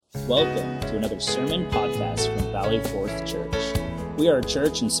welcome to another sermon podcast from Valley Fourth Church. We are a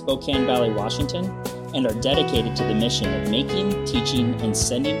church in Spokane Valley, Washington, and are dedicated to the mission of making, teaching, and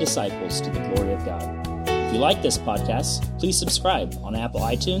sending disciples to the glory of God. If you like this podcast, please subscribe on Apple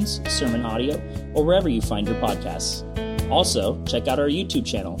iTunes, Sermon Audio, or wherever you find your podcasts. Also, check out our YouTube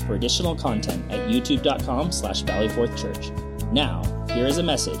channel for additional content at youtube.com/Valley Fourth Church. Now, here is a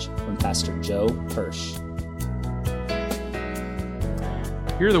message from Pastor Joe Hirsch.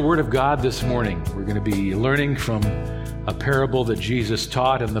 Hear the Word of God this morning. We're going to be learning from a parable that Jesus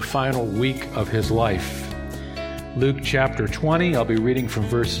taught in the final week of his life. Luke chapter 20, I'll be reading from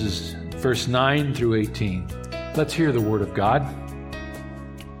verse 9 through 18. Let's hear the Word of God.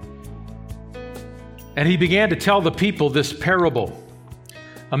 And he began to tell the people this parable.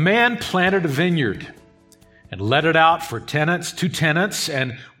 A man planted a vineyard and let it out to tenants,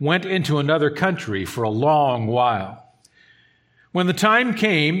 and went into another country for a long while. When the time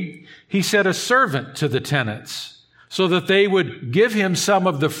came, he sent a servant to the tenants so that they would give him some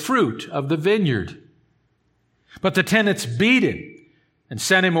of the fruit of the vineyard. But the tenants beat him and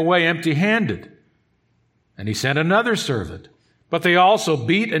sent him away empty-handed. And he sent another servant, but they also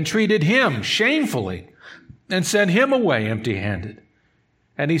beat and treated him shamefully and sent him away empty-handed.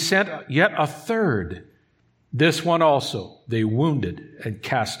 And he sent yet a third. This one also they wounded and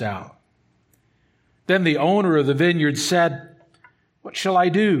cast out. Then the owner of the vineyard said, "What shall I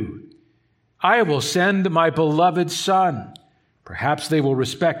do? I will send my beloved son. Perhaps they will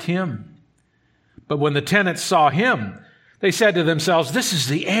respect him." But when the tenants saw him, they said to themselves, "This is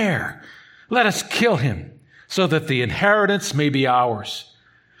the heir. Let us kill him, so that the inheritance may be ours."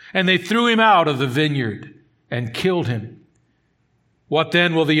 And they threw him out of the vineyard and killed him. What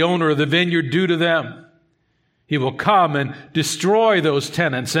then will the owner of the vineyard do to them? He will come and destroy those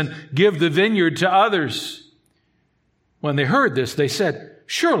tenants and give the vineyard to others. When they heard this, they said,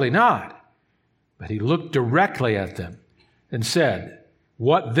 "Surely not." But he looked directly at them and said,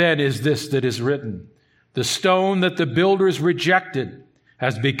 "What then is this that is written? The stone that the builders rejected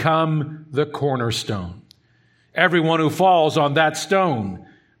has become the cornerstone. Everyone who falls on that stone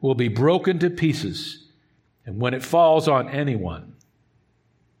will be broken to pieces, and when it falls on anyone,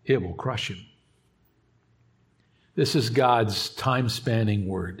 it will crush him." This is God's time-spanning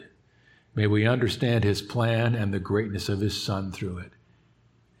word. May we understand his plan and the greatness of his Son through it.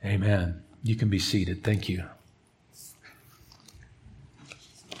 Amen. You can be seated. Thank you.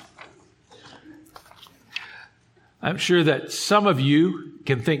 I'm sure that some of you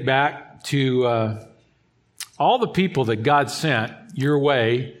can think back to all the people that God sent your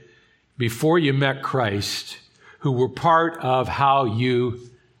way before you met Christ, who were part of how you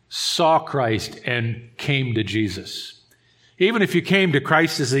saw Christ and came to Jesus. Even if you came to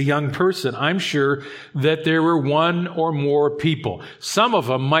Christ as a young person, I'm sure that there were one or more people. Some of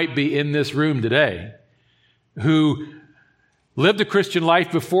them might be in this room today who lived a Christian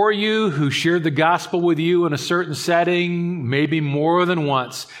life before you, who shared the gospel with you in a certain setting, maybe more than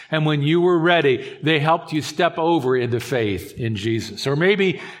once. And when you were ready, they helped you step over into faith in Jesus. Or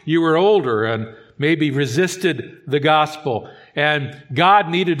maybe you were older and maybe resisted the gospel, and God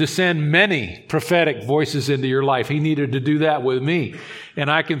needed to send many prophetic voices into your life. He needed to do that with me.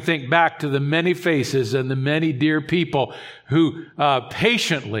 And I can think back to the many faces and the many dear people who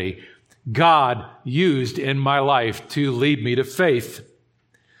patiently God used in my life to lead me to faith.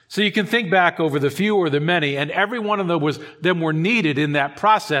 So you can think back over the few or the many, and every one of them were needed in that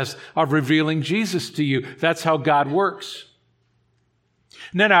process of revealing Jesus to you. That's how God works.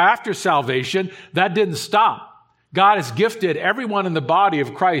 And then after salvation, that didn't stop. God has gifted everyone in the body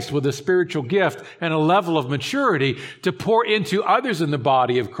of Christ with a spiritual gift and a level of maturity to pour into others in the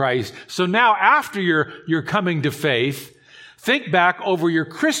body of Christ. So now after you're coming to faith, think back over your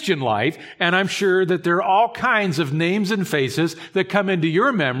Christian life, and I'm sure that there are all kinds of names and faces that come into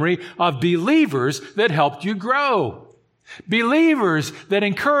your memory of believers that helped you grow. Believers that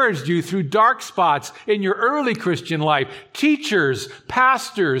encouraged you through dark spots in your early Christian life. Teachers,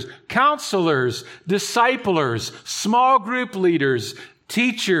 pastors, counselors, disciplers, small group leaders,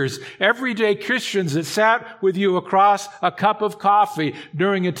 teachers, everyday Christians that sat with you across a cup of coffee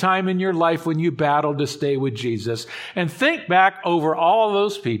during a time in your life when you battled to stay with Jesus. And think back over all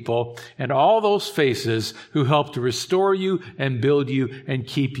those people and all those faces who helped to restore you and build you and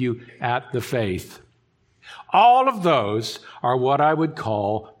keep you at the faith. All of those are what I would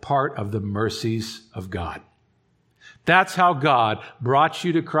call part of the mercies of God. That's how God brought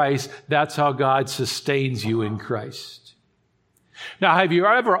you to Christ. That's how God sustains you in Christ. Now, have you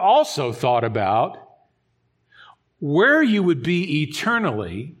ever also thought about where you would be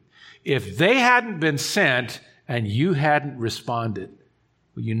eternally if they hadn't been sent and you hadn't responded?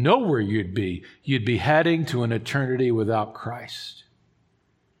 Well, you know where you'd be. You'd be heading to an eternity without Christ.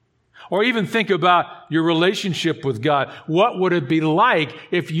 Or even think about your relationship with God. What would it be like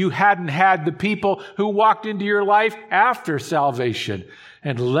if you hadn't had the people who walked into your life after salvation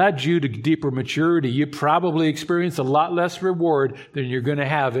and led you to deeper maturity? You probably experienced a lot less reward than you're going to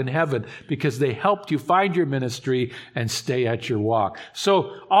have in heaven because they helped you find your ministry and stay at your walk.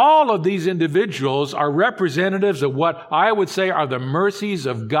 So all of these individuals are representatives of what I would say are the mercies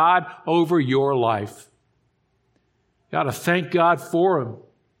of God over your life. You ought to thank God for them.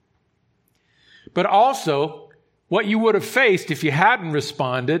 But also, what you would have faced if you hadn't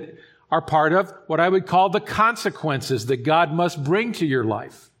responded are part of what I would call the consequences that God must bring to your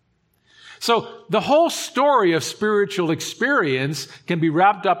life. So the whole story of spiritual experience can be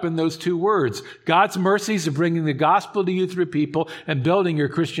wrapped up in those two words. God's mercies of bringing the gospel to you through people and building your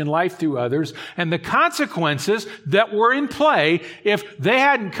Christian life through others, and the consequences that were in play if they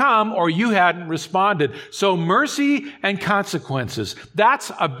hadn't come or you hadn't responded. So mercy and consequences.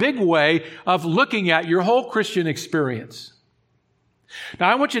 That's a big way of looking at your whole Christian experience.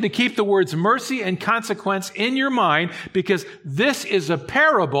 Now, I want you to keep the words mercy and consequence in your mind because this is a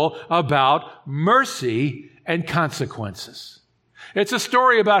parable about mercy and consequences. It's a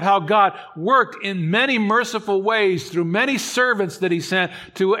story about how God worked in many merciful ways through many servants that He sent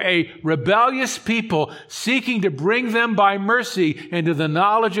to a rebellious people, seeking to bring them by mercy into the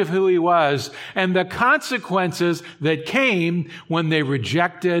knowledge of who He was, and the consequences that came when they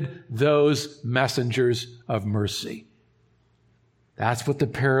rejected those messengers of mercy. That's what the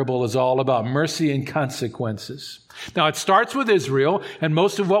parable is all about, mercy and consequences. Now, it starts with Israel, and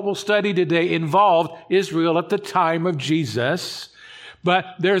most of what we'll study today involved Israel at the time of Jesus. But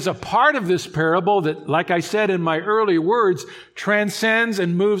there's a part of this parable that, like I said in my earlier words, transcends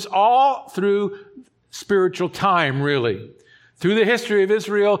and moves all through spiritual time, really. Through the history of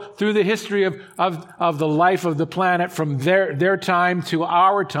Israel, through the history of the life of the planet from their time to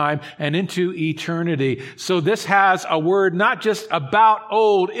our time and into eternity. So this has a word not just about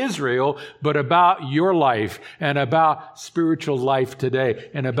old Israel, but about your life and about spiritual life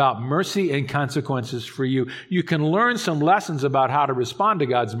today and about mercy and consequences for you. You can learn some lessons about how to respond to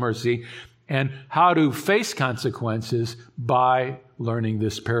God's mercy and how to face consequences by learning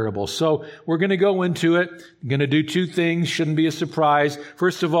this parable. So we're going to go into it. I'm going to do two things. Shouldn't be a surprise.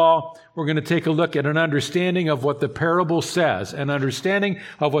 First of all, we're going to take a look at an understanding of what the parable says, And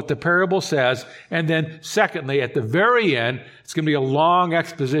then secondly, at the very end, it's going to be a long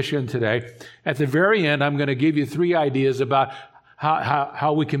exposition today. At the very end, I'm going to give you three ideas about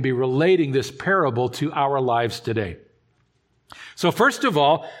how we can be relating this parable to our lives today. So first of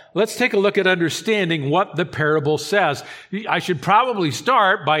all, let's take a look at understanding what the parable says. I should probably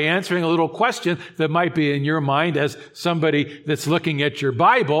start by answering a little question that might be in your mind as somebody that's looking at your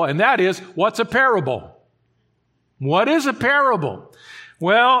Bible, and that is, what's a parable? What is a parable?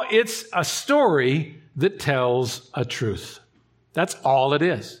 Well, it's a story that tells a truth. That's all it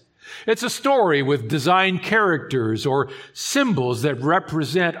is. It's a story with designed characters or symbols that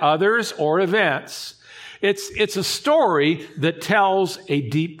represent others or events. It's a story that tells a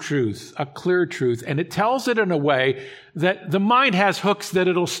deep truth, a clear truth, and it tells it in a way that the mind has hooks that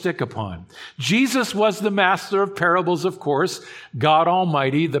it'll stick upon. Jesus was the master of parables, of course, God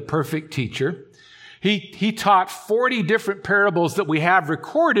Almighty, the perfect teacher. He taught 40 different parables that we have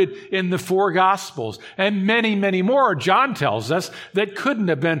recorded in the four Gospels, and many, many more, John tells us, that couldn't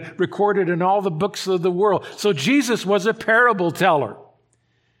have been recorded in all the books of the world. So Jesus was a parable teller,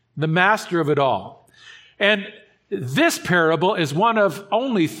 the master of it all. And this parable is one of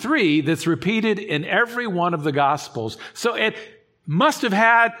only three that's repeated in every one of the Gospels. So it must have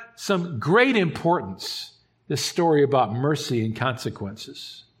had some great importance, this story about mercy and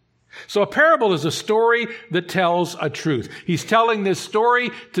consequences. So a parable is a story that tells a truth. He's telling this story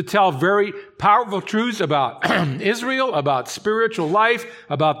to tell very powerful truths about Israel, about spiritual life,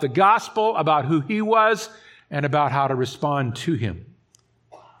 about the gospel, about who He was, and about how to respond to Him.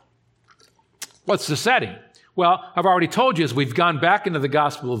 What's the setting? Well, I've already told you as we've gone back into the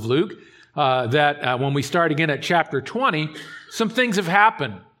Gospel of Luke that when we start again at chapter 20, some things have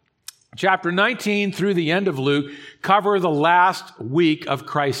happened. Chapter 19 through the end of Luke cover the last week of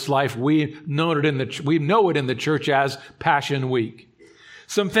Christ's life. We know it in the church as Passion Week.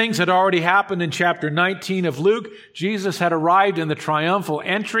 Some things had already happened in chapter 19 of Luke. Jesus had arrived in the triumphal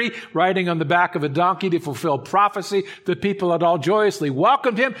entry, riding on the back of a donkey to fulfill prophecy. The people had all joyously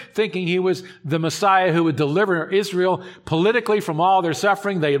welcomed Him, thinking He was the Messiah who would deliver Israel politically from all their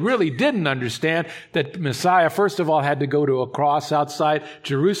suffering. They really didn't understand that Messiah, first of all, had to go to a cross outside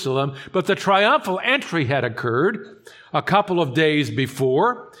Jerusalem. But the triumphal entry had occurred. a couple of days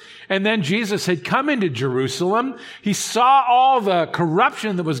before. And then Jesus had come into Jerusalem. He saw all the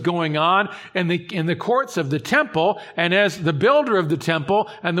corruption that was going on in the courts of the temple. And as the builder of the temple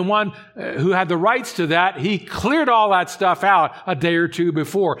and the one who had the rights to that, he cleared all that stuff out a day or two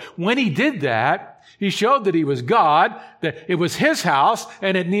before. When he did that, he showed that he was God, that it was his house,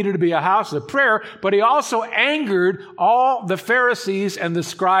 and it needed to be a house of prayer. But he also angered all the Pharisees and the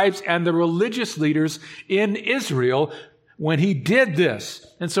scribes and the religious leaders in Israel when he did this.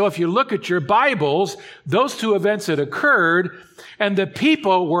 And so if you look at your Bibles, those two events had occurred, and the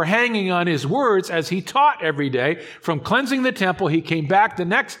people were hanging on his words as he taught every day. From cleansing the temple, he came back the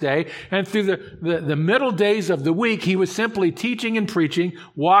next day, and through the middle days of the week, he was simply teaching and preaching,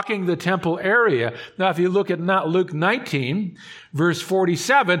 walking the temple area. Now, if you look at Luke 19, verse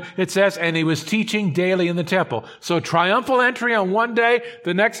 47, it says, and he was teaching daily in the temple. So triumphal entry on one day.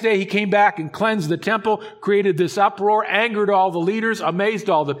 The next day, he came back and cleansed the temple, created this uproar, angered all the leaders,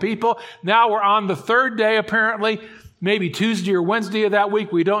 amazed all the people. Now we're on the third day, apparently. Maybe Tuesday or Wednesday of that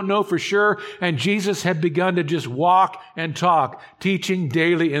week, we don't know for sure. And Jesus had begun to just walk and talk, teaching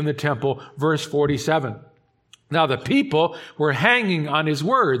daily in the temple, verse 47. Now the people were hanging on his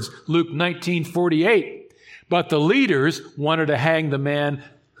words, Luke 19:48. But the leaders wanted to hang the man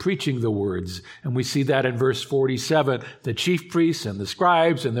preaching the words. And we see that in verse 47. The chief priests and the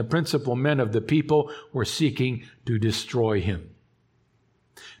scribes and the principal men of the people were seeking to destroy him.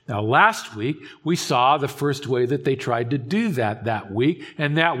 Now, last week, we saw the first way that they tried to do that week,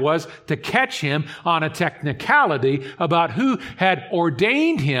 and that was to catch him on a technicality about who had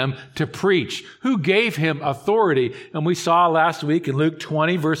ordained him to preach, who gave him authority. And we saw last week in Luke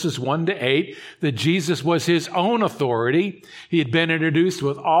 20, verses 1 to 8, that Jesus was his own authority. He had been introduced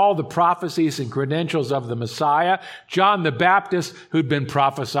with all the prophecies and credentials of the Messiah. John the Baptist, who'd been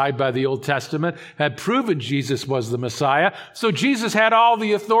prophesied by the Old Testament, had proven Jesus was the Messiah. So Jesus had all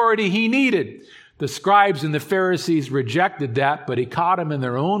the authority he needed. The scribes and the Pharisees rejected that, but he caught them in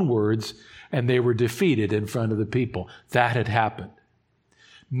their own words, and they were defeated in front of the people. That had happened.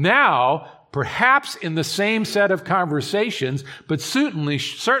 Now, perhaps in the same set of conversations, but certainly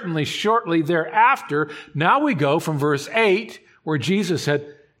shortly thereafter, now we go from verse 8, where Jesus had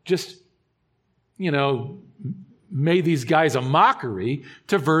just, made these guys a mockery,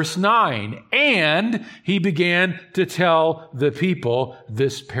 to verse 9. And he began to tell the people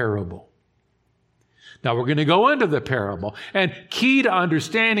this parable. Now we're going to go into the parable. And key to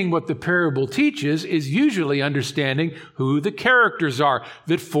understanding what the parable teaches is usually understanding who the characters are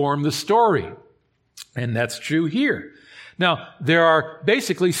that form the story. And that's true here. Now, there are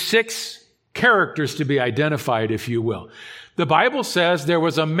basically 6 characters to be identified, if you will. The Bible says there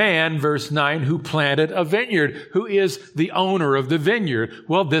was a man, verse 9, who planted a vineyard, who is the owner of the vineyard.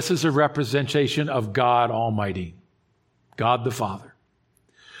 Well, this is a representation of God Almighty, God the Father.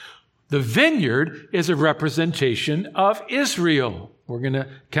 The vineyard is a representation of Israel. We're going to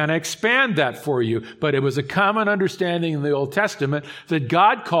kind of expand that for you, but it was a common understanding in the Old Testament that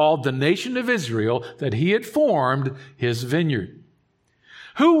God called the nation of Israel that he had formed his vineyard.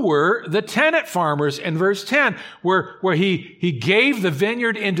 Who were the tenant farmers in verse 10, where he gave the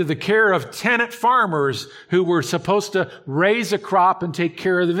vineyard into the care of tenant farmers who were supposed to raise a crop and take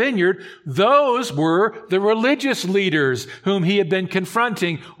care of the vineyard. Those were the religious leaders whom he had been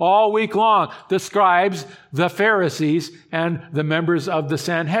confronting all week long, the scribes, the Pharisees, and the members of the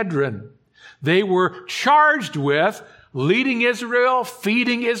Sanhedrin. They were charged with leading Israel,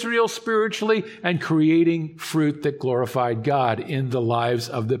 feeding Israel spiritually, and creating fruit that glorified God in the lives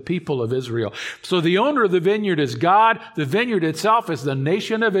of the people of Israel. So the owner of the vineyard is God. The vineyard itself is the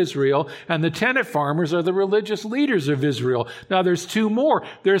nation of Israel, and the tenant farmers are the religious leaders of Israel. Now there's 2 more.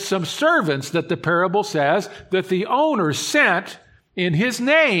 There's some servants that the parable says that the owner sent in his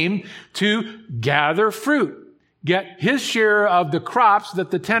name to gather fruit, get his share of the crops that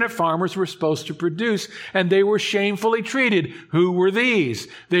the tenant farmers were supposed to produce, and they were shamefully treated. Who were these?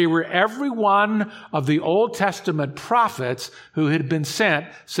 They were every one of the Old Testament prophets who had been sent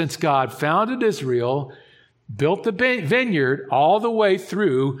since God founded Israel, built the vineyard, all the way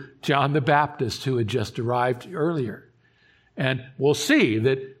through John the Baptist, who had just arrived earlier. And we'll see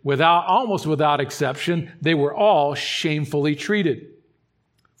that almost without exception, they were all shamefully treated.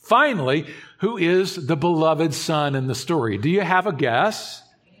 Finally, who is the beloved Son in the story? Do you have a guess?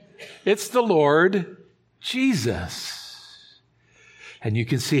 It's the Lord Jesus. And you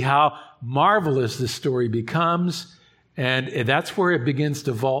can see how marvelous this story becomes. And that's where it begins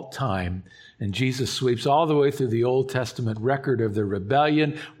to vault time. And Jesus sweeps all the way through the Old Testament record of the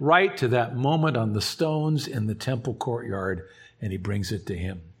rebellion, right to that moment on the stones in the temple courtyard, and he brings it to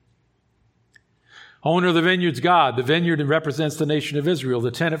him. Owner of the vineyard's God. The vineyard represents the nation of Israel.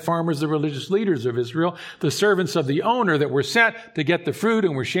 The tenant farmers, the religious leaders of Israel. The servants of the owner that were sent to get the fruit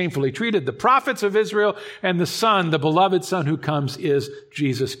and were shamefully treated. The prophets of Israel. And the Son, the beloved Son who comes, is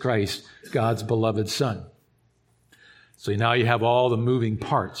Jesus Christ, God's beloved Son. So now you have all the moving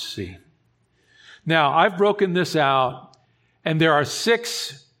parts, see. Now, I've broken this out, and there are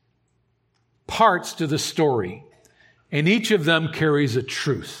 6 parts to the story, and each of them carries a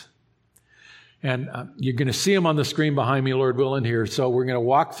truth. And you're going to see them on the screen behind me, Lord willing, here. So we're going to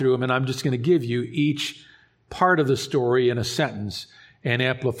walk through them, and I'm just going to give you each part of the story in a sentence and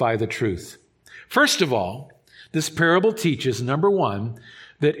amplify the truth. First of all, this parable teaches, number 1,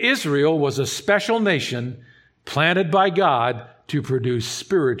 that Israel was a special nation planted by God to produce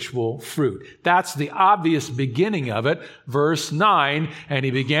spiritual fruit. That's the obvious beginning of it. Verse 9, and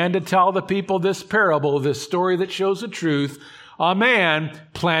he began to tell the people this parable, this story that shows the truth. A man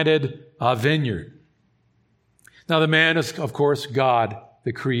planted a vineyard. Now the man is, of course, God,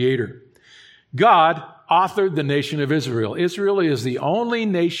 the Creator. God authored the nation of Israel. Israel is the only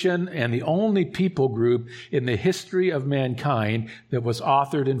nation and the only people group in the history of mankind that was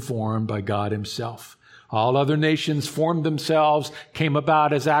authored and formed by God Himself. All other nations formed themselves, came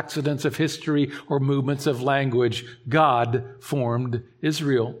about as accidents of history or movements of language. God formed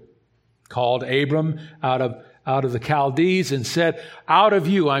Israel, called Abram out of the Chaldees and said, out of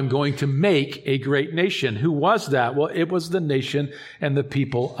you I'm going to make a great nation. Who was that? Well, it was the nation and the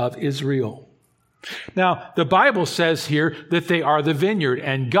people of Israel. Now, the Bible says here that they are the vineyard,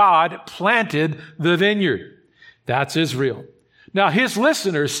 and God planted the vineyard. That's Israel. Now, his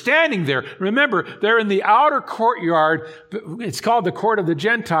listeners standing there, remember, they're in the outer courtyard. It's called the Court of the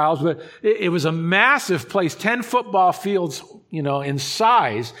Gentiles, but it was a massive place, 10 football fields, in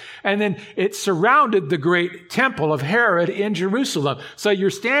size. And then it surrounded the great temple of Herod in Jerusalem. So you're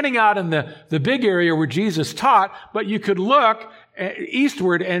standing out in the big area where Jesus taught, but you could look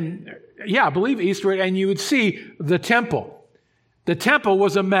eastward and you would see the temple. The temple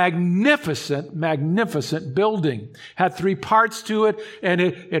was a magnificent, magnificent building. Had 3 parts to it, and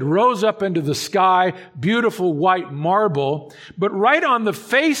it rose up into the sky, beautiful white marble. But right on the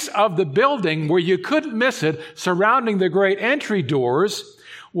face of the building, where you couldn't miss it, surrounding the great entry doors,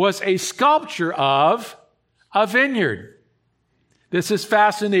 was a sculpture of a vineyard. This is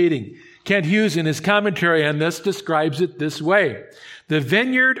fascinating. Kent Hughes, in his commentary on this, describes it this way. The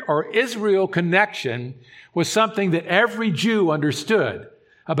vineyard or Israel connection was something that every Jew understood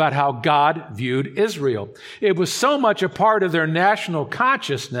about how God viewed Israel. It was so much a part of their national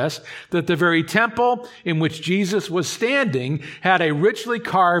consciousness that the very temple in which Jesus was standing had a richly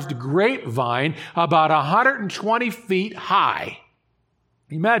carved grapevine about 120 feet high.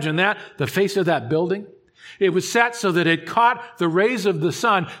 Imagine that, the face of that building. It was set so that it caught the rays of the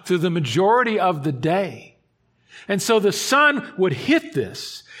sun through the majority of the day. And so the sun would hit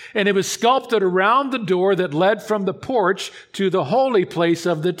this, and it was sculpted around the door that led from the porch to the holy place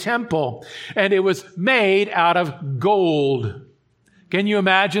of the temple. And it was made out of gold. Can you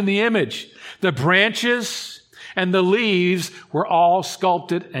imagine the image? The branches and the leaves were all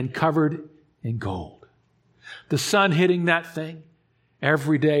sculpted and covered in gold. The sun hitting that thing.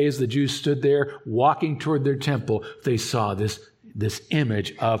 Every day as the Jews stood there walking toward their temple, they saw this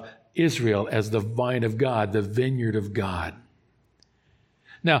image of Israel as the vine of God, the vineyard of God.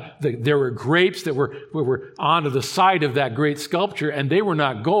 Now, there were grapes that were onto the side of that great sculpture, and they were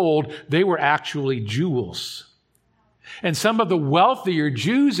not gold, they were actually jewels. And some of the wealthier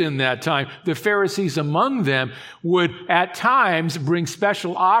Jews in that time, the Pharisees among them, would at times bring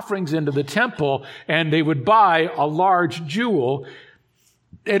special offerings into the temple, and they would buy a large jewel,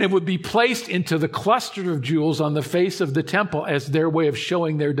 and it would be placed into the cluster of jewels on the face of the temple as their way of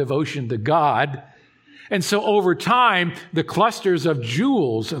showing their devotion to God. And so over time, the clusters of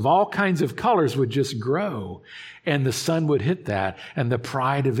jewels of all kinds of colors would just grow. And the sun would hit that. And the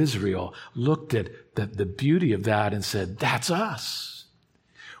pride of Israel looked at the beauty of that and said, that's us.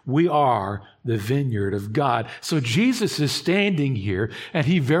 We are the vineyard of God. So Jesus is standing here, and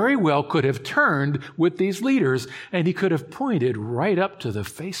he very well could have turned with these leaders, and he could have pointed right up to the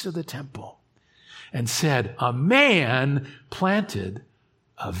face of the temple and said, a man planted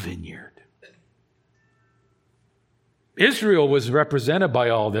a vineyard. Israel was represented by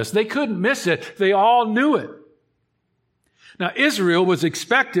all this. They couldn't miss it. They all knew it. Now, Israel was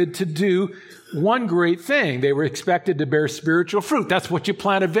expected to do one great thing. They were expected to bear spiritual fruit. That's what you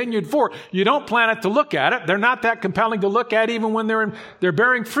plant a vineyard for. You don't plant it to look at it. They're not that compelling to look at even when they're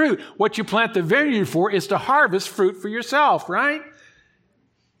bearing fruit. What you plant the vineyard for is to harvest fruit for yourself, right?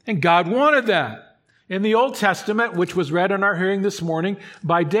 And God wanted that. In the Old Testament, which was read in our hearing this morning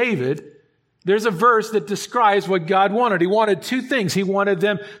by David, There's a verse that describes what God wanted. He wanted two things. He wanted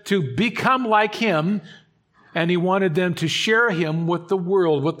them to become like him, and he wanted them to share him with the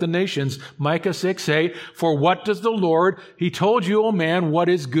world, with the nations. Micah 6:8, for what does the Lord, he told you, O man, what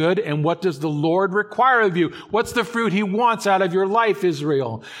is good, and what does the Lord require of you? What's the fruit he wants out of your life,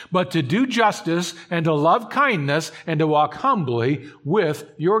 Israel? But to do justice, and to love kindness, and to walk humbly with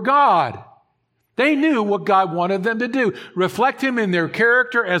your God. They knew what God wanted them to do. Reflect him in their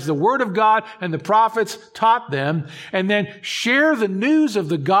character as the Word of God and the prophets taught them, and then share the news of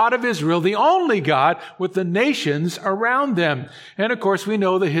the God of Israel, the only God, with the nations around them. And of course, we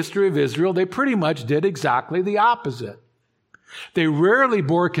know the history of Israel. They pretty much did exactly the opposite. They rarely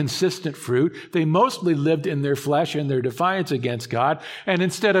bore consistent fruit. They mostly lived in their flesh and their defiance against God. And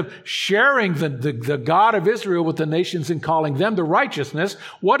instead of sharing the God of Israel with the nations and calling them to righteousness,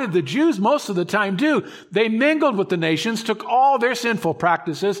 what did the Jews most of the time do? They mingled with the nations, took all their sinful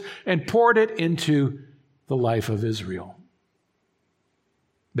practices, and poured it into the life of Israel.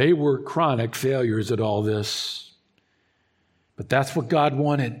 They were chronic failures at all this. But that's what God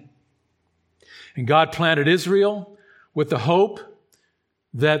wanted. And God planted Israel with the hope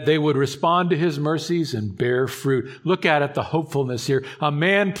that they would respond to his mercies and bear fruit. Look at it, the hopefulness here. A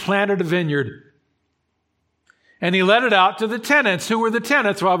man planted a vineyard, and he let it out to the tenants. Who were the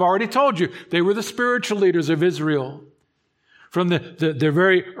tenants? Well, I've already told you. They were the spiritual leaders of Israel. From the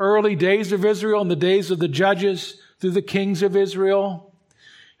very early days of Israel and the days of the judges through the kings of Israel,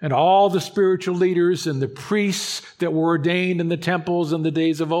 and all the spiritual leaders and the priests that were ordained in the temples in the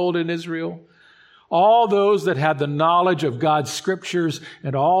days of old in Israel. All those that had the knowledge of God's scriptures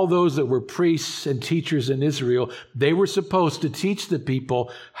and all those that were priests and teachers in Israel, they were supposed to teach the people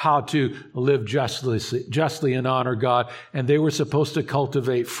how to live justly and honor God, and they were supposed to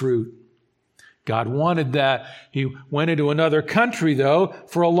cultivate fruit. God wanted that. He went into another country, though,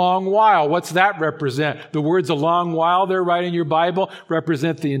 for a long while. What's that represent? The words "a long while" there right in your Bible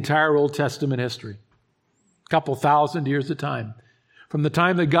represent the entire Old Testament history. A couple thousand years of time. From the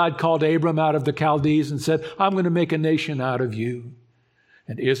time that God called Abram out of the Chaldees and said, I'm going to make a nation out of you.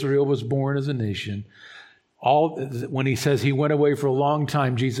 And Israel was born as a nation. When he says he went away for a long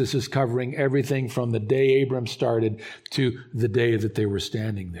time, Jesus is covering everything from the day Abram started to the day that they were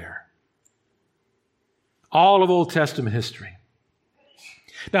standing there. All of Old Testament history.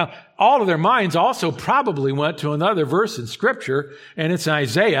 Now, all of their minds also probably went to another verse in Scripture, and it's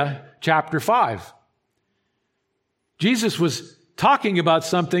Isaiah chapter 5. Jesus was talking about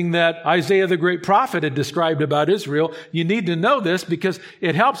something that Isaiah the great prophet had described about Israel. You need to know this because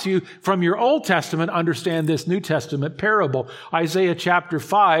it helps you from your Old Testament understand this New Testament parable. Isaiah chapter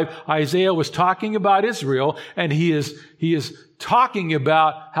 5, Isaiah was talking about Israel, and he is talking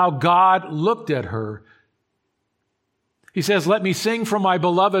about how God looked at her. He says, let me sing for my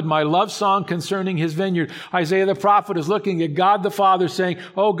beloved my love song concerning his vineyard. Isaiah the prophet is looking at God the Father saying,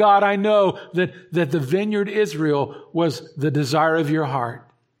 oh God, I know that the vineyard Israel was the desire of your heart.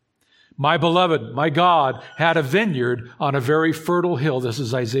 My beloved, my God, had a vineyard on a very fertile hill. This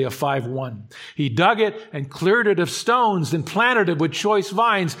is Isaiah 5:1. He dug it and cleared it of stones and planted it with choice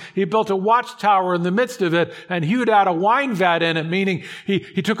vines. He built a watchtower in the midst of it and hewed out a wine vat in it, meaning he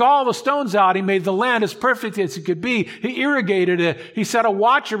took all the stones out. He made the land as perfect as it could be. He irrigated it. He set a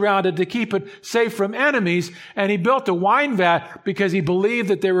watch around it to keep it safe from enemies. And he built a wine vat because he believed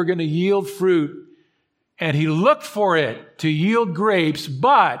that they were going to yield fruit. And he looked for it to yield grapes,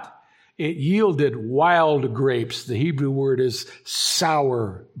 but it yielded wild grapes. The Hebrew word is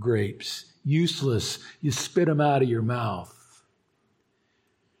sour grapes. Useless. You spit them out of your mouth.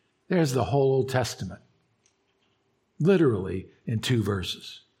 There's the whole Old Testament. Literally in 2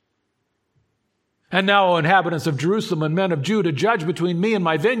 verses. And now, O inhabitants of Jerusalem and men of Judah, judge between me and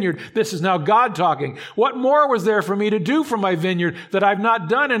my vineyard. This is now God talking. What more was there for me to do for my vineyard that I've not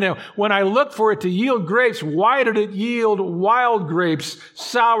done in it? When I looked for it to yield grapes, why did it yield wild grapes,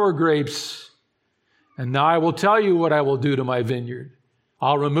 sour grapes? And now I will tell you what I will do to my vineyard.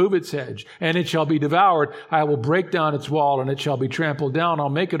 I'll remove its hedge, and it shall be devoured. I will break down its wall, and it shall be trampled down. I'll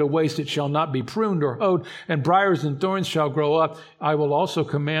make it a waste. It shall not be pruned or hoed, and briars and thorns shall grow up. I will also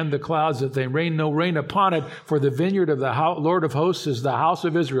command the clouds that they rain no rain upon it, for the vineyard of the Lord of hosts is the house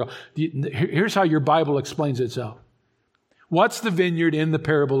of Israel. Here's how your Bible explains itself. What's the vineyard in the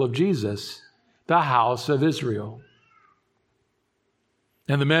parable of Jesus? The house of Israel.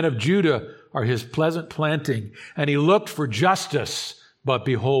 And the men of Judah are his pleasant planting, and he looked for justice, but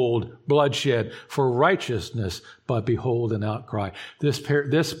behold, bloodshed, for righteousness, but behold, an outcry.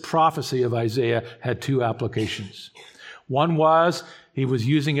 This prophecy of Isaiah had 2 applications. One was he was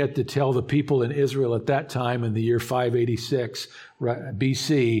using it to tell the people in Israel at that time in the year 586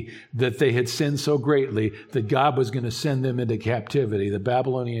 BC that they had sinned so greatly that God was going to send them into captivity, the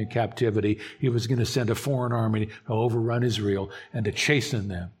Babylonian captivity. He was going to send a foreign army to overrun Israel and to chasten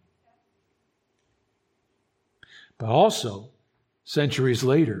them. But also, centuries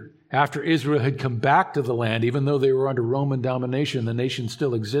later, after Israel had come back to the land, even though they were under Roman domination, the nation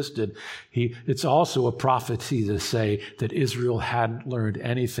still existed. It's also a prophecy to say that Israel hadn't learned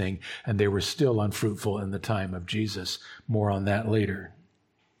anything and they were still unfruitful in the time of Jesus. More on that later.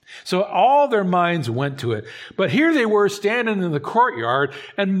 So all their minds went to it. But here they were standing in the courtyard,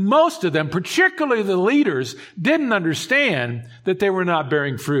 and most of them, particularly the leaders, didn't understand that they were not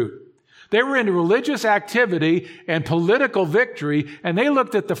bearing fruit. They were into religious activity and political victory, and they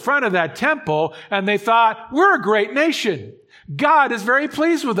looked at the front of that temple and they thought, we're a great nation. God is very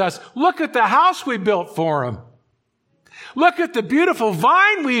pleased with us. Look at the house we built for him. Look at the beautiful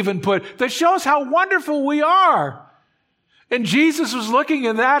vine we even put that shows how wonderful we are. And Jesus was looking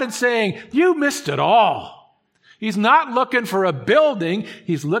at that and saying, you missed it all. He's not looking for a building.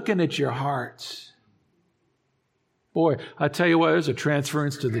 He's looking at your hearts. Boy, I tell you what, there's a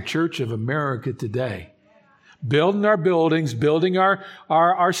transference to the Church of America today. Building our buildings, building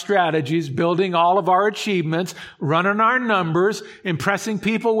our strategies, building all of our achievements, running our numbers, impressing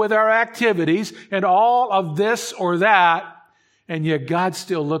people with our activities, and all of this or that. And yet God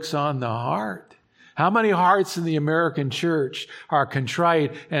still looks on the heart. How many hearts in the American church are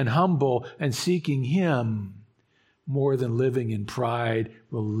contrite and humble and seeking him more than living in pride,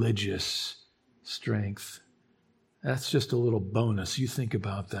 religious strength? That's just a little bonus. You think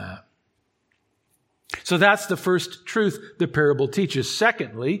about that. So that's the first truth the parable teaches.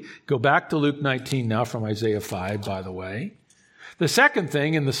 Secondly, go back to Luke 19 now from Isaiah 5, by the way. The second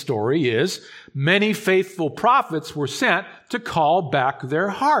thing in the story is many faithful prophets were sent to call back their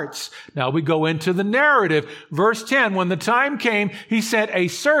hearts. Now we go into the narrative. Verse 10, when the time came, he sent a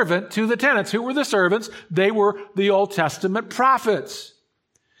servant to the tenants. Who were the servants? They were the Old Testament prophets.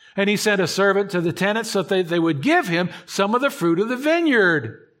 And he sent a servant to the tenants so that they would give him some of the fruit of the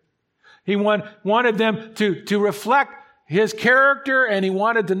vineyard. He wanted them to reflect his character, and he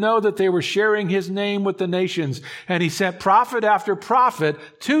wanted to know that they were sharing his name with the nations. And he sent prophet after prophet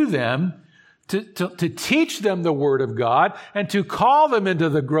to them to teach them the word of God and to call them into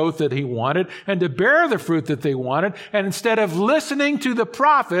the growth that he wanted and to bear the fruit that they wanted. And instead of listening to the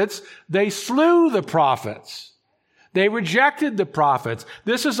prophets, they slew the prophets. They rejected the prophets.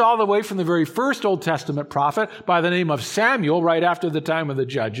 This is all the way from the very first Old Testament prophet by the name of Samuel, right after the time of the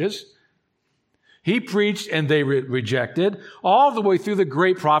Judges. He preached and they rejected, all the way through the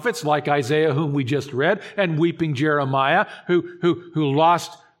great prophets like Isaiah, whom we just read, and weeping Jeremiah, who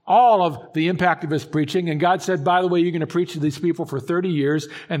lost all of the impact of his preaching. And God said, by the way, you're going to preach to these people for 30 years,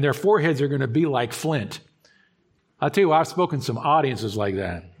 and their foreheads are going to be like flint. I'll tell you what, I've spoken to some audiences like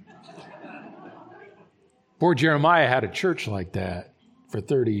that. Poor Jeremiah had a church like that for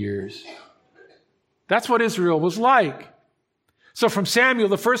 30 years. That's what Israel was like. So from Samuel,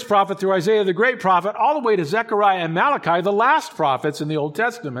 the first prophet, through Isaiah, the great prophet, all the way to Zechariah and Malachi, the last prophets in the Old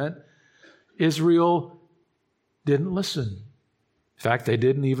Testament, Israel didn't listen. In fact, they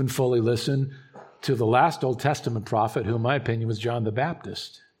didn't even fully listen to the last Old Testament prophet, who in my opinion was John the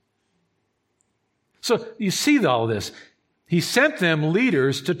Baptist. So you see all this. He sent them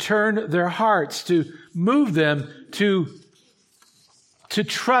leaders to turn their hearts, to move them to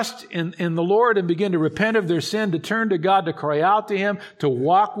trust in the Lord and begin to repent of their sin, to turn to God, to cry out to him, to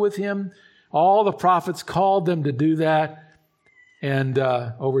walk with him. All the prophets called them to do that. And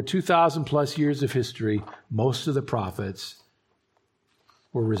over 2,000 plus years of history, most of the prophets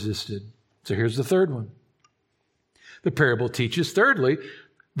were resisted. So here's the third one. The parable teaches, thirdly,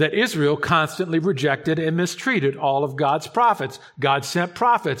 that Israel constantly rejected and mistreated all of God's prophets. God sent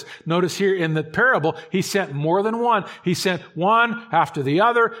prophets. Notice here in the parable, he sent more than one. He sent one after the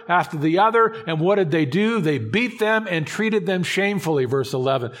other, after the other. And what did they do? They beat them and treated them shamefully. Verse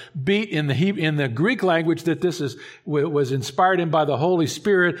 11. Beat in the Greek language that this was inspired in by the Holy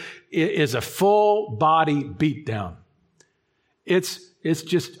Spirit is a full body beatdown. It's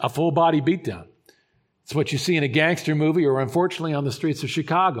just a full body beatdown. It's what you see in a gangster movie or unfortunately on the streets of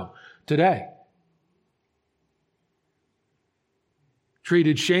Chicago today.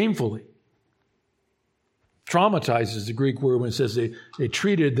 Treated shamefully. Traumatized is the Greek word when it says they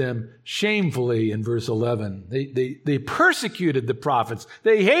treated them shamefully in verse 11. They persecuted the prophets.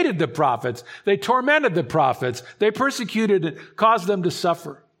 They hated the prophets. They tormented the prophets. They persecuted and caused them to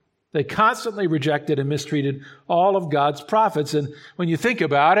suffer. They constantly rejected and mistreated all of God's prophets. And when you think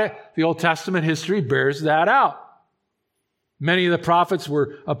about it, the Old Testament history bears that out. Many of the prophets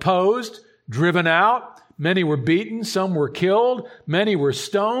were opposed, driven out. Many were beaten. Some were killed. Many were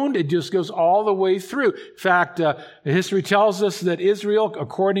stoned. It just goes all the way through. In fact, history tells us that Israel,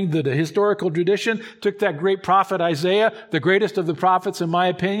 according to the historical tradition, took that great prophet Isaiah, the greatest of the prophets in my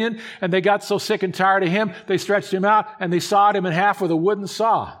opinion, and they got so sick and tired of him, they stretched him out and they sawed him in half with a wooden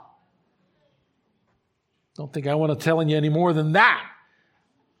saw. Don't think I want to tell you any more than that.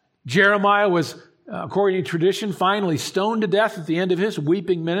 Jeremiah was, according to tradition, finally stoned to death at the end of his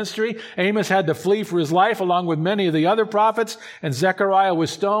weeping ministry. Amos had to flee for his life along with many of the other prophets, and Zechariah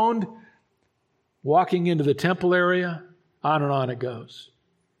was stoned, walking into the temple area. On and on it goes.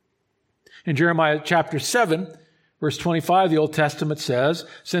 In Jeremiah chapter 7, verse 25, the Old Testament says,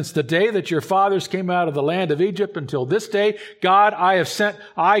 "Since the day that your fathers came out of the land of Egypt until this day, God have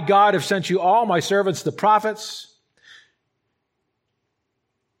sent you all my servants, the prophets.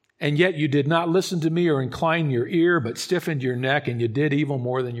 And yet you did not listen to me or incline your ear, but stiffened your neck, and you did evil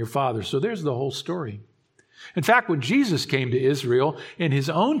more than your fathers." So there's the whole story. In fact, when Jesus came to Israel in his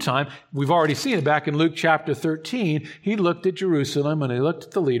own time, we've already seen it back in Luke chapter 13, he looked at Jerusalem and he looked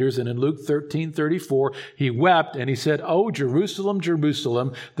at the leaders, and in Luke 13:34, he wept and he said, "Oh, Jerusalem,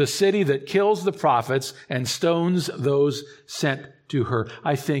 Jerusalem, the city that kills the prophets and stones those sent to her."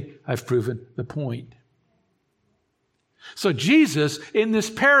 I think I've proven the point. So Jesus, in this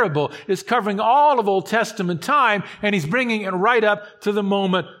parable, is covering all of Old Testament time, and he's bringing it right up to the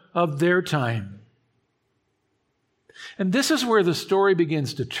moment of their time. And this is where the story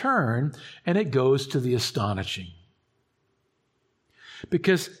begins to turn, and it goes to the astonishing.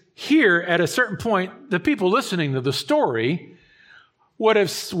 Because here, at a certain point, the people listening to the story would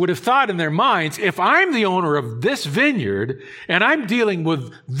have thought in their minds, if I'm the owner of this vineyard and I'm dealing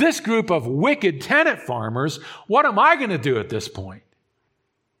with this group of wicked tenant farmers, what am I going to do at this point?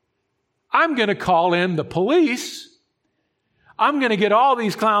 I'm going to call in the police. I'm going to get all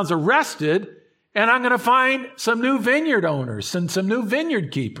these clowns arrested, and I'm going to find some new vineyard owners and some new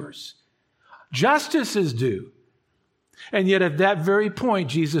vineyard keepers. Justice is due. And yet at that very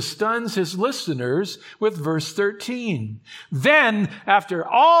point, Jesus stuns his listeners with verse 13. Then, after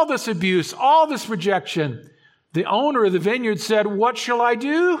all this abuse, all this rejection, the owner of the vineyard said, "What shall I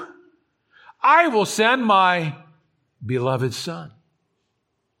do? I will send my beloved son.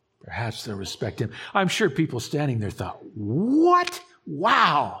 Perhaps they'll respect him." I'm sure people standing there thought, "What?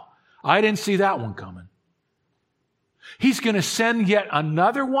 Wow. I didn't see that one coming." He's going to send yet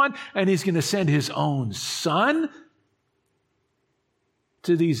another one, and he's going to send his own son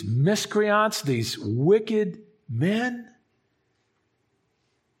to these miscreants, these wicked men.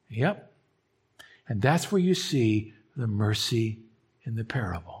 Yep. And that's where you see the mercy in the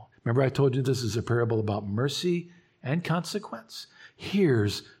parable. Remember I told you this is a parable about mercy and consequence?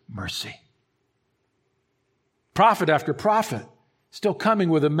 Here's mercy. Prophet after prophet, still coming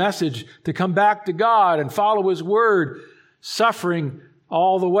with a message to come back to God and follow his word, suffering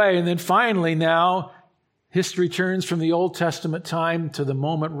all the way. And then finally now, history turns from the Old Testament time to the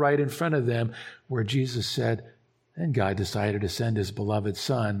moment right in front of them where Jesus said, and God decided to send his beloved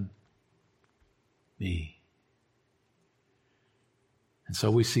son, me. And so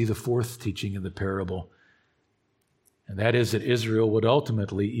we see the fourth teaching of the parable, and that is that Israel would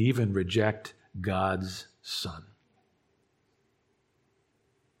ultimately even reject God's son.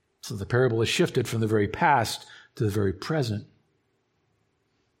 So the parable is shifted from the very past to the very present.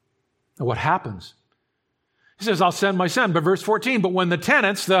 Now what happens? He says, "I'll send my son." But verse 14, but when the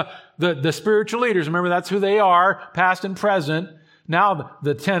tenants, the spiritual leaders, remember that's who they are, past and present. Now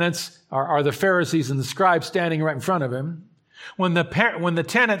the tenants are the Pharisees and the scribes standing right in front of him. When the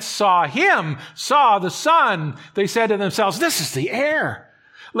tenants saw the son, they said to themselves, "This is the heir.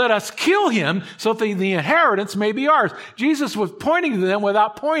 Let us kill him so that the inheritance may be ours." Jesus was pointing to them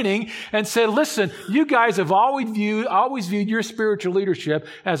without pointing and said, "Listen, you guys have always viewed your spiritual leadership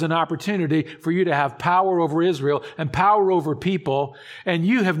as an opportunity for you to have power over Israel and power over people. And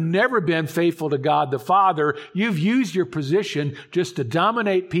you have never been faithful to God the Father. You've used your position just to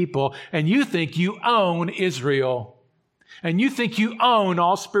dominate people, and you think you own Israel. And you think you own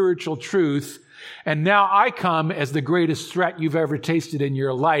all spiritual truth. And now I come as the greatest threat you've ever tasted in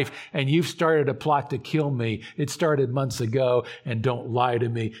your life, and you've started a plot to kill me. It started months ago, and don't lie to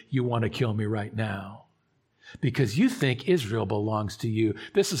me. You want to kill me right now because you think Israel belongs to you.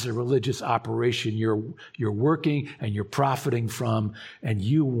 This is a religious operation you're working and you're profiting from, and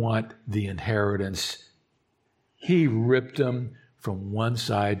you want the inheritance." He ripped them from one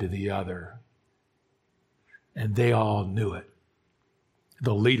side to the other, and they all knew it.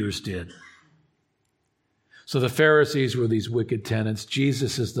 The leaders did. So the Pharisees were these wicked tenants.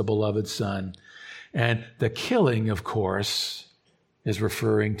 Jesus is the beloved son. And the killing, of course, is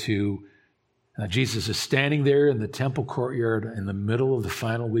referring to Jesus is standing there in the temple courtyard in the middle of the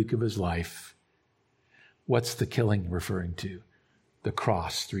final week of his life. What's the killing referring to? The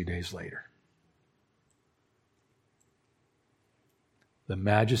cross 3 days later. The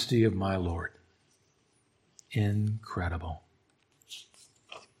majesty of my Lord. Incredible.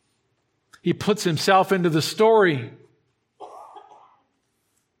 He puts himself into the story.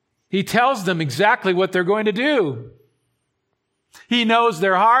 He tells them exactly what they're going to do. He knows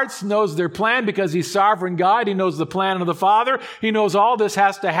their hearts, knows their plan because he's sovereign God. He knows the plan of the Father. He knows all this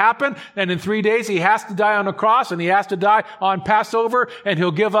has to happen. And in 3 days, he has to die on a cross and he has to die on Passover. And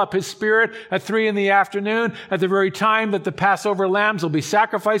he'll give up his spirit at 3 p.m. at the very time that the Passover lambs will be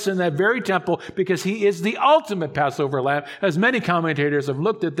sacrificed in that very temple because he is the ultimate Passover lamb. As many commentators have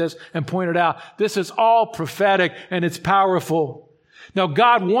looked at this and pointed out, this is all prophetic and it's powerful. Now,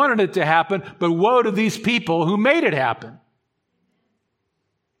 God wanted it to happen, but woe to these people who made it happen.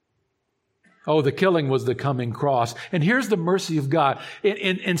 Oh, the killing was the coming cross. And here's the mercy of God.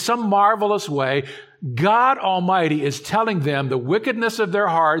 In some marvelous way, God Almighty is telling them the wickedness of their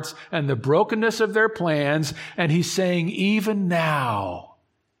hearts and the brokenness of their plans. And he's saying, even now,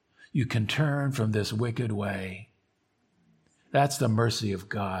 you can turn from this wicked way. That's the mercy of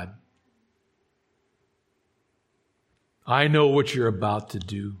God. I know what you're about to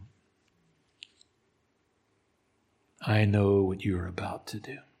do. I know what you're about to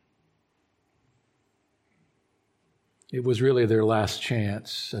do. It was really their last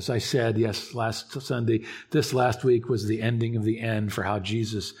chance. As I said, yes, last Sunday, this last week was the ending of the end for how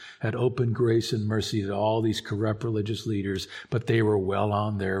Jesus had opened grace and mercy to all these corrupt religious leaders, but they were well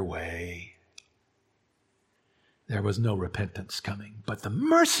on their way. There was no repentance coming, but the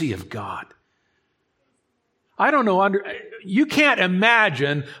mercy of God. I don't know, you can't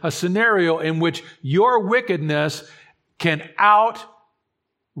imagine a scenario in which your wickedness can outreach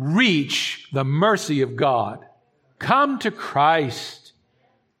the mercy of God. Come to Christ.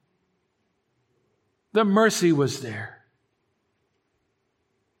 The mercy was there.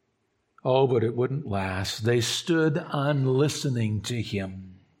 Oh, but it wouldn't last. They stood unlistening to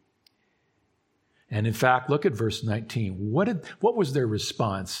him. And in fact, look at verse 19. What was their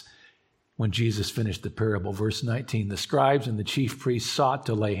response when Jesus finished the parable? Verse 19, the scribes and the chief priests sought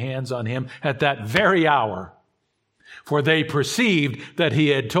to lay hands on him at that very hour, for they perceived that he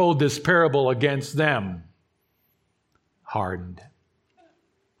had told this parable against them. Hardened.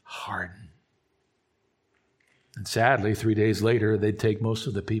 And sadly, 3 days later, they'd take most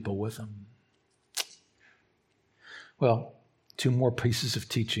of the people with them. Well, 2 more pieces of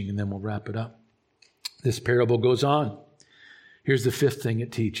teaching and then we'll wrap it up. This parable goes on. Here's the 5th thing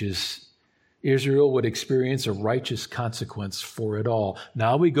it teaches. Israel would experience a righteous consequence for it all.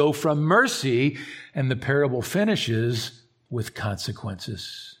 Now we go from mercy, and the parable finishes with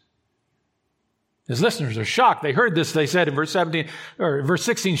consequences. His listeners are shocked. They heard this, they said in verse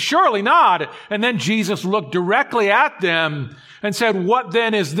 16, surely not. And then Jesus looked directly at them and said, what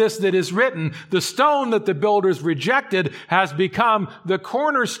then is this that is written? The stone that the builders rejected has become the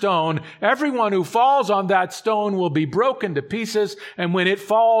cornerstone. Everyone who falls on that stone will be broken to pieces. And when it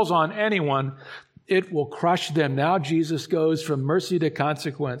falls on anyone, it will crush them. Now Jesus goes from mercy to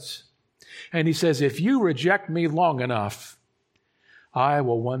consequence. And he says, if you reject me long enough, I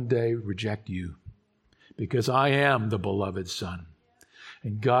will one day reject you. Because I am the beloved Son.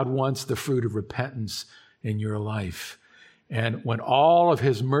 And God wants the fruit of repentance in your life. And when all of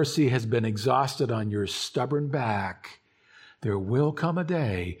his mercy has been exhausted on your stubborn back, there will come a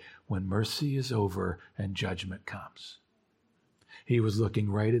day when mercy is over and judgment comes. He was looking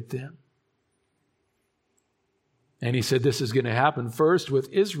right at them. And he said this is going to happen first with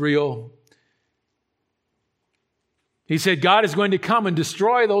Israel. He said God is going to come and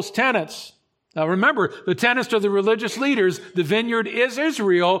destroy those tenants. Now remember, the tenants are the religious leaders. The vineyard is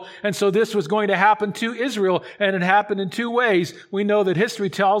Israel. And so this was going to happen to Israel. And it happened in 2 ways. We know that history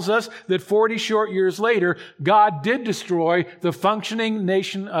tells us that 40 short years later, God did destroy the functioning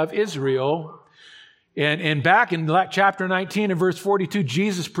nation of Israel. And back in chapter 19 and verse 42,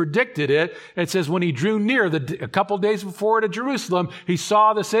 Jesus predicted it. It says, when he drew near a couple days before to Jerusalem, he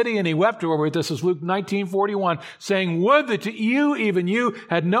saw the city and he wept over it. This is Luke 19:41, saying, would that you, even you,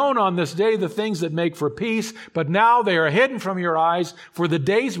 had known on this day the things that make for peace, but now they are hidden from your eyes, for the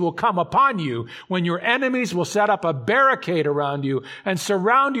days will come upon you when your enemies will set up a barricade around you and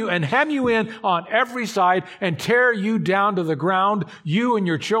surround you and hem you in on every side and tear you down to the ground, you and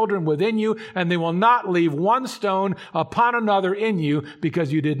your children within you, and they will not not leave one stone upon another in you,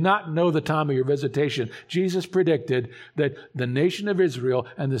 because you did not know the time of your visitation. Jesus predicted that the nation of Israel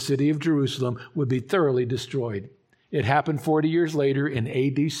and the city of Jerusalem would be thoroughly destroyed. It happened 40 years later in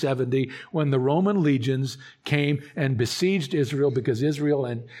AD 70 when the Roman legions came and besieged Israel because Israel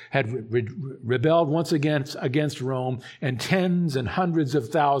had rebelled once again against Rome, and tens and hundreds of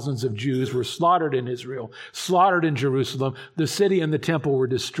thousands of Jews were slaughtered in Israel, slaughtered in Jerusalem. The city and the temple were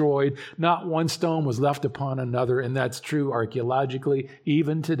destroyed. Not one stone was left upon another, and that's true archaeologically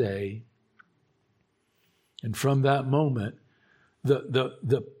even today. And from that moment,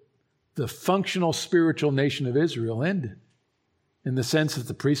 the functional spiritual nation of Israel ended, in the sense that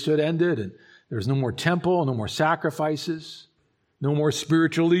the priesthood ended and there was no more temple, no more sacrifices, no more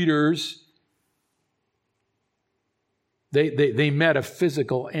spiritual leaders. They met a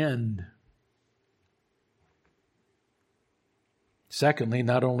physical end. Secondly,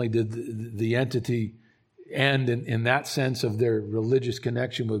 not only did the entity end in that sense of their religious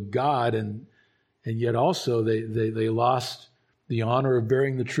connection with God, and yet also they lost the honor of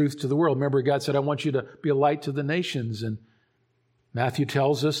bearing the truth to the world. Remember, God said, I want you to be a light to the nations. And Matthew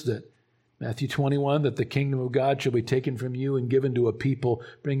tells us that, Matthew 21, that the kingdom of God shall be taken from you and given to a people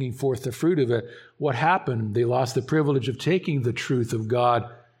bringing forth the fruit of it. What happened? They lost the privilege of taking the truth of God.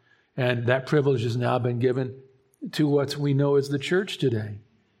 And that privilege has now been given to what we know as the church today.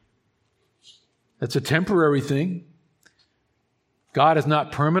 That's a temporary thing. God has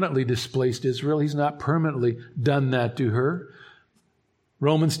not permanently displaced Israel. He's not permanently done that to her.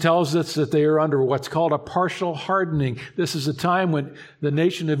 Romans tells us that they are under what's called a partial hardening. This is a time when the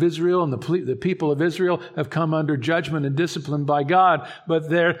nation of Israel and the people of Israel have come under judgment and discipline by God, but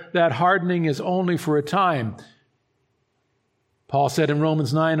that hardening is only for a time. Paul said in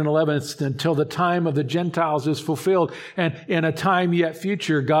Romans 9 and 11, it's until the time of the Gentiles is fulfilled. And in a time yet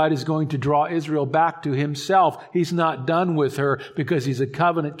future, God is going to draw Israel back to himself. He's not done with her because he's a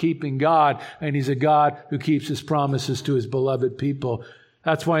covenant-keeping God, and he's a God who keeps his promises to his beloved people.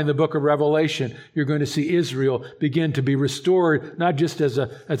 That's why in the book of Revelation, you're going to see Israel begin to be restored, not just as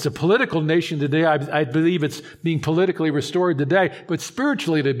a political nation today. I believe it's being politically restored today, but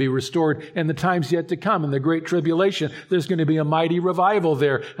spiritually to be restored in the times yet to come. In the Great Tribulation, there's going to be a mighty revival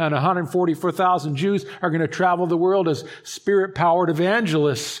there, and 144,000 Jews are going to travel the world as spirit-powered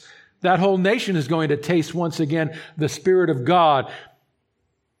evangelists. That whole nation is going to taste once again the Spirit of God.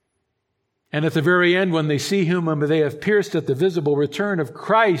 And at the very end, when they see whom they have pierced at the visible return of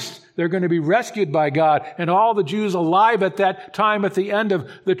Christ, they're going to be rescued by God. And all the Jews alive at that time, at the end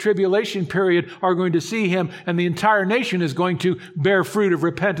of the tribulation period, are going to see him. And the entire nation is going to bear fruit of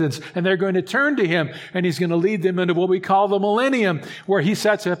repentance. And they're going to turn to him. And he's going to lead them into what we call the millennium, where he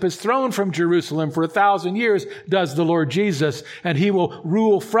sets up his throne from Jerusalem for 1,000 years, does the Lord Jesus. And he will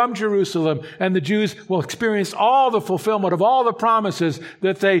rule from Jerusalem. And the Jews will experience all the fulfillment of all the promises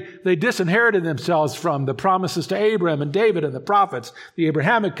that they disinherited themselves from. The promises to Abraham and David and the prophets, the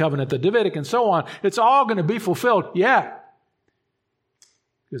Abrahamic covenant, the Davidic, and so on. It's all going to be fulfilled. Yeah.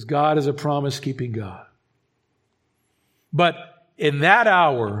 Because God is a promise-keeping God. But in that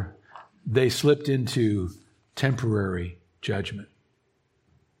hour, they slipped into temporary judgment.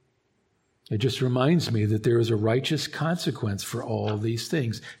 It just reminds me that there is a righteous consequence for all these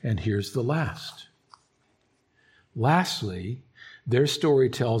things. And here's the last. Lastly, their story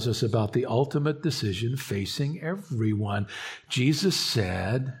tells us about the ultimate decision facing everyone. Jesus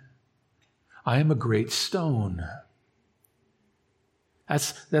said, I am a great stone.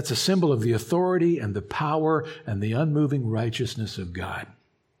 That's a symbol of the authority and the power and the unmoving righteousness of God.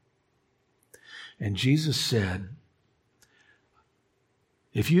 And Jesus said,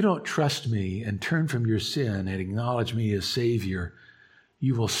 if you don't trust me and turn from your sin and acknowledge me as Savior,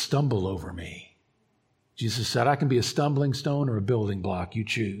 you will stumble over me. Jesus said, I can be a stumbling stone or a building block. You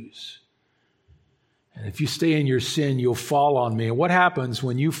choose. And if you stay in your sin, you'll fall on me. And what happens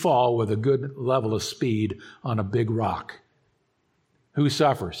when you fall with a good level of speed on a big rock? Who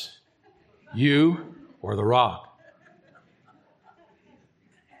suffers? You or the rock?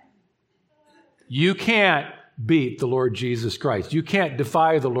 You can't beat the Lord Jesus Christ. You can't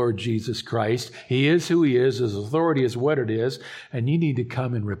defy the Lord Jesus Christ. He is who he is. His authority is what it is. And you need to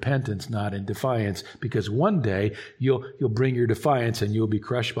come in repentance, not in defiance, because one day you'll bring your defiance and you'll be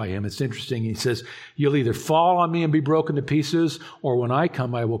crushed by him. It's interesting. He says, you'll either fall on me and be broken to pieces, or when I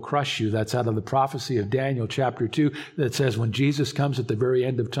come, I will crush you. That's out of the prophecy of Daniel chapter 2 that says when Jesus comes at the very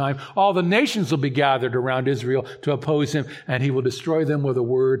end of time, all the nations will be gathered around Israel to oppose him, and he will destroy them with a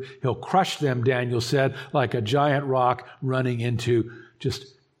word. He'll crush them, Daniel said, like a giant rock running into just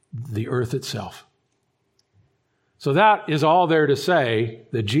the earth itself. So that is all there to say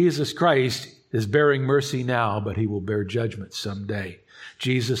that Jesus Christ is bearing mercy now, but he will bear judgment someday.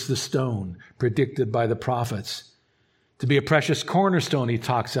 Jesus, the stone, predicted by the prophets to be a precious cornerstone, he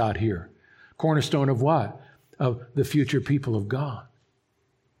talks out here. Cornerstone of what? Of the future people of God.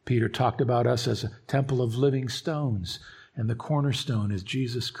 Peter talked about us as a temple of living stones, and the cornerstone is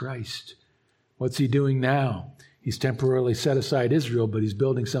Jesus Christ. What's he doing now? He's temporarily set aside Israel, but he's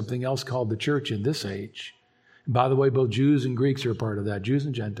building something else called the church in this age. And by the way, both Jews and Greeks are a part of that, Jews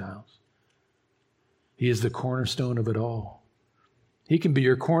and Gentiles. He is the cornerstone of it all. He can be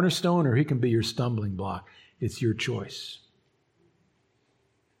your cornerstone or he can be your stumbling block. It's your choice.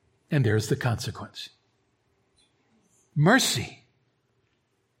 And there's the consequence. Mercy.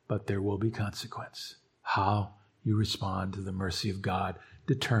 But there will be consequence. How you respond to the mercy of God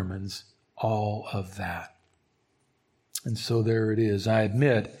determines all of that. And so there it is. I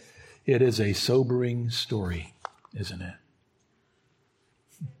admit it is a sobering story, isn't it?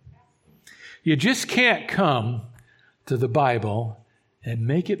 You just can't come to the Bible and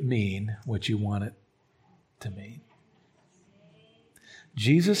make it mean what you want it to mean.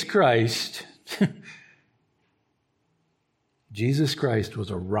 Jesus Christ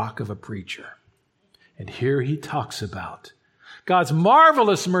was a rock of a preacher. And here he talks about God's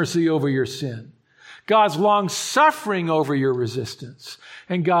marvelous mercy over your sin, God's long suffering over your resistance,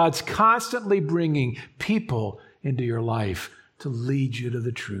 and God's constantly bringing people into your life to lead you to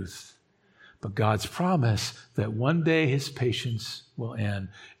the truth. But God's promise that one day his patience will end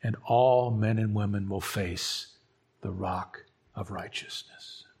and all men and women will face the rock of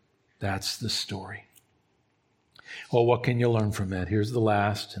righteousness. That's the story. Well, what can you learn from that? Here's the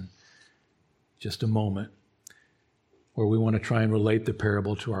last, and just a moment, where we want to try and relate the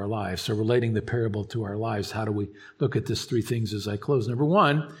parable to our lives. So relating the parable to our lives, how do we look at this? Three things as I close. Number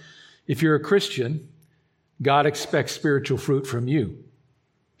one, if you're a Christian, God expects spiritual fruit from you.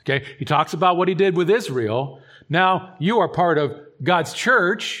 Okay, he talks about what he did with Israel. Now you are part of God's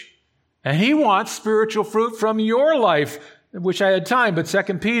church, and he wants spiritual fruit from your life. I wish I had time, but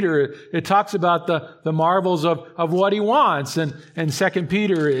 2 Peter, it talks about the marvels of what he wants. And 2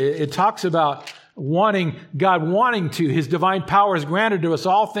 Peter, it talks about God wanting to. His divine power has granted to us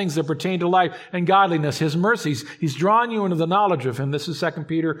all things that pertain to life and godliness. His mercies, he's drawn you into the knowledge of him. This is 2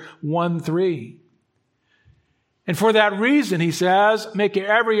 Peter 1:3. And for that reason, he says, make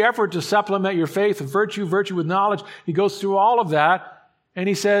every effort to supplement your faith with virtue, virtue with knowledge. He goes through all of that. And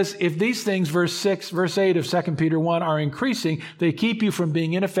he says, if these things, verse 8 of 2 Peter 1, are increasing, they keep you from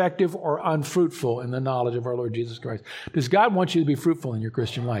being ineffective or unfruitful in the knowledge of our Lord Jesus Christ. Does God want you to be fruitful in your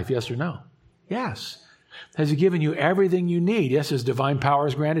Christian life? Yes or no? Yes. Has he given you everything you need? Yes, his divine power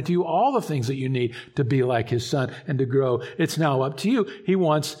has granted to you all the things that you need to be like his son and to grow. It's now up to you. He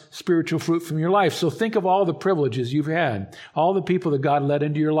wants spiritual fruit from your life. So think of all the privileges you've had, all the people that God led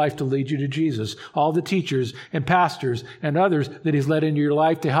into your life to lead you to Jesus, all the teachers and pastors and others that he's led into your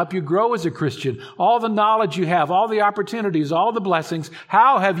life to help you grow as a Christian, all the knowledge you have, all the opportunities, all the blessings.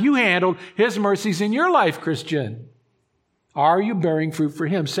 How have you handled his mercies in your life, Christian? Are you bearing fruit for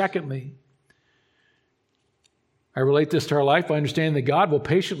him? Secondly, I relate this to our life by understanding that God will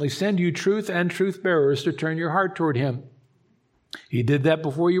patiently send you truth and truth bearers to turn your heart toward him. He did that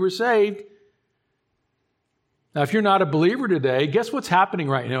before you were saved. Now, if you're not a believer today, guess what's happening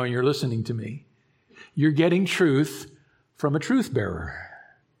right now and you're listening to me? You're getting truth from a truth bearer.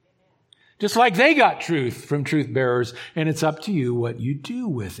 Just like they got truth from truth bearers, and it's up to you what you do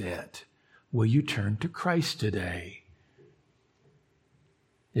with it. Will you turn to Christ today?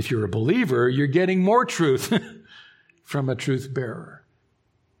 If you're a believer, you're getting more truth from a truth bearer.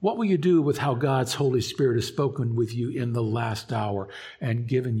 What will you do with how God's Holy Spirit has spoken with you in the last hour and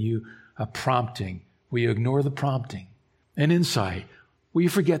given you a prompting? Will you ignore the prompting? An insight? Will you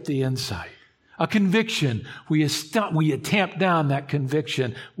forget the insight? A conviction? Will you tamp down that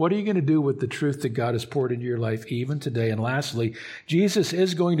conviction? What are you going to do with the truth that God has poured into your life even today? And lastly, Jesus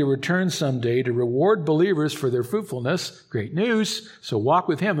is going to return someday to reward believers for their fruitfulness. Great news. So walk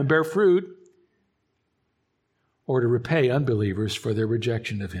with him and bear fruit. Or to repay unbelievers for their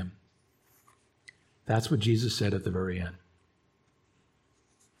rejection of him. That's what Jesus said at the very end.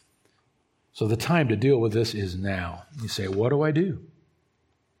 So the time to deal with this is now. You say, what do I do?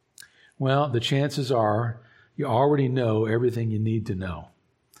 Well, the chances are you already know everything you need to know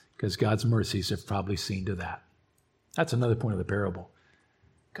because God's mercies have probably seen to that. That's another point of the parable.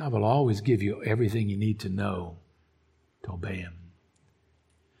 God will always give you everything you need to know to obey him.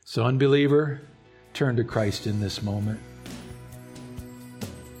 So unbeliever, turn to Christ in this moment.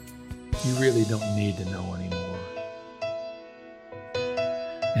 You really don't need to know anymore.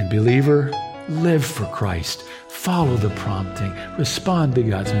 And believer, live for Christ. Follow the prompting. Respond to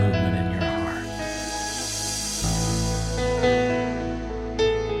God's movement in your heart.